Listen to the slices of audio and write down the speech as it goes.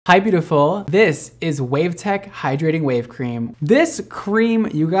Hi beautiful, this is WAVETECH Hydrating Wave Cream. This cream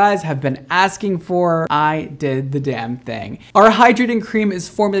you guys have been asking for. I did the damn thing. Our hydrating cream is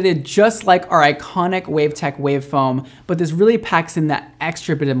formulated just like our iconic WAVETECH Wave Foam, but this really packs in that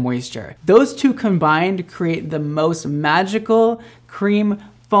extra bit of moisture. Those two combined create the most magical cream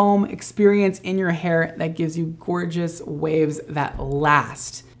foam experience in your hair that gives you gorgeous waves that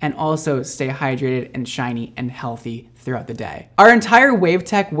last and also stay hydrated and shiny and healthy throughout the day. Our entire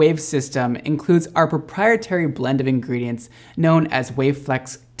WaveTech Wave System includes our proprietary blend of ingredients known as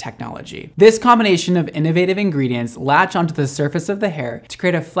Waveflex Technology. This combination of innovative ingredients latch onto the surface of the hair to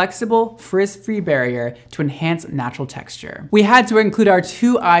create a flexible, frizz-free barrier to enhance natural texture. We had to include our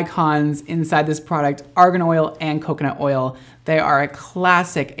two icons inside this product, argan oil and coconut oil. They are a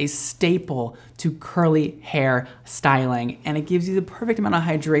classic, a staple to curly hair styling, and it gives you the perfect amount of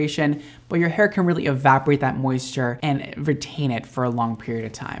hydration, but your hair can really evaporate that moisture and retain it for a long period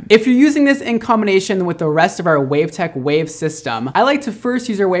of time. If you're using this in combination with the rest of our WaveTech Wave System, I like to first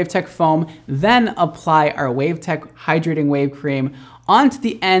use our WaveTech foam, then apply our WaveTech Hydrating Wave Cream onto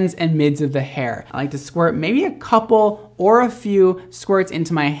the ends and mids of the hair. I like to squirt maybe a couple or a few squirts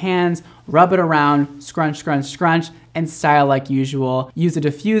into my hands, rub it around, scrunch, scrunch, scrunch, and style like usual. Use a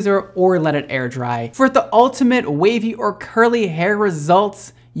diffuser or let it air dry. For the ultimate wavy or curly hair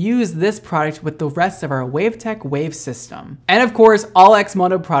results, use this product with the rest of our WaveTech Wave System. And of course, all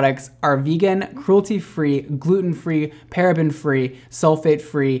XMONDO products are vegan, cruelty-free, gluten-free, paraben-free,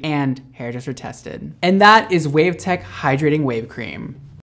 sulfate-free, and hairdresser tested. And that is WaveTech Hydrating Wave Cream.